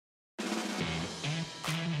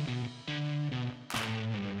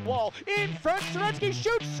wall. In front, Sorensky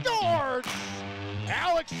shoots, scores!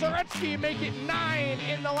 Alex Sorensky make it 9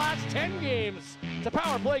 in the last 10 games. It's a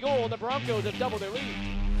power play goal, and the Broncos have doubled their lead.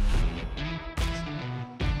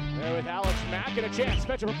 There with Alex Mack and a chance.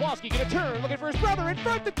 Spencer Poplawski gonna turn, looking for his brother in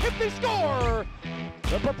front. The tip, they score!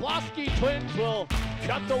 The Poplawski twins will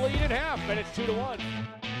cut the lead in half, and it's 2-1.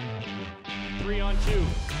 3-on-2.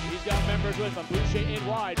 He's got members with him. Boucher in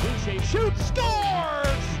wide. Boucher shoots,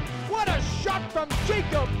 scores! What a shot from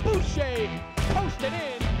Jacob Boucher, posted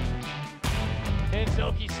in. And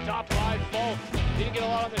Silky stopped by Falk. Didn't get a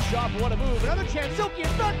lot on the shot, but what a move. Another chance, Silky in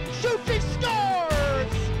front, shoots, he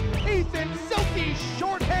scores! Ethan Silky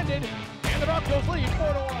short-handed, and the Broncos lead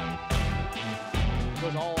 4-1. It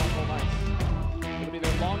was all on full ice. It'll be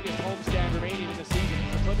their longest homestand remaining in the season.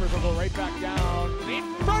 The Clippers will go right back down.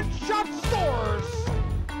 In front, shot, scores!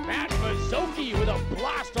 Matt Mazzocchi with a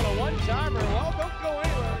blast on a one-timer. Well, don't go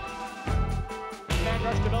anywhere. Man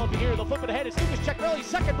rush developing here. They'll flip it ahead. It's Lucas Ceccarelli's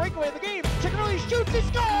second breakaway of the game. Ceccarelli shoots, he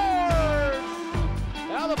scores!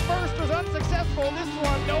 Now the first was unsuccessful. This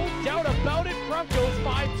one, no doubt about it. Broncos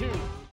 5-2.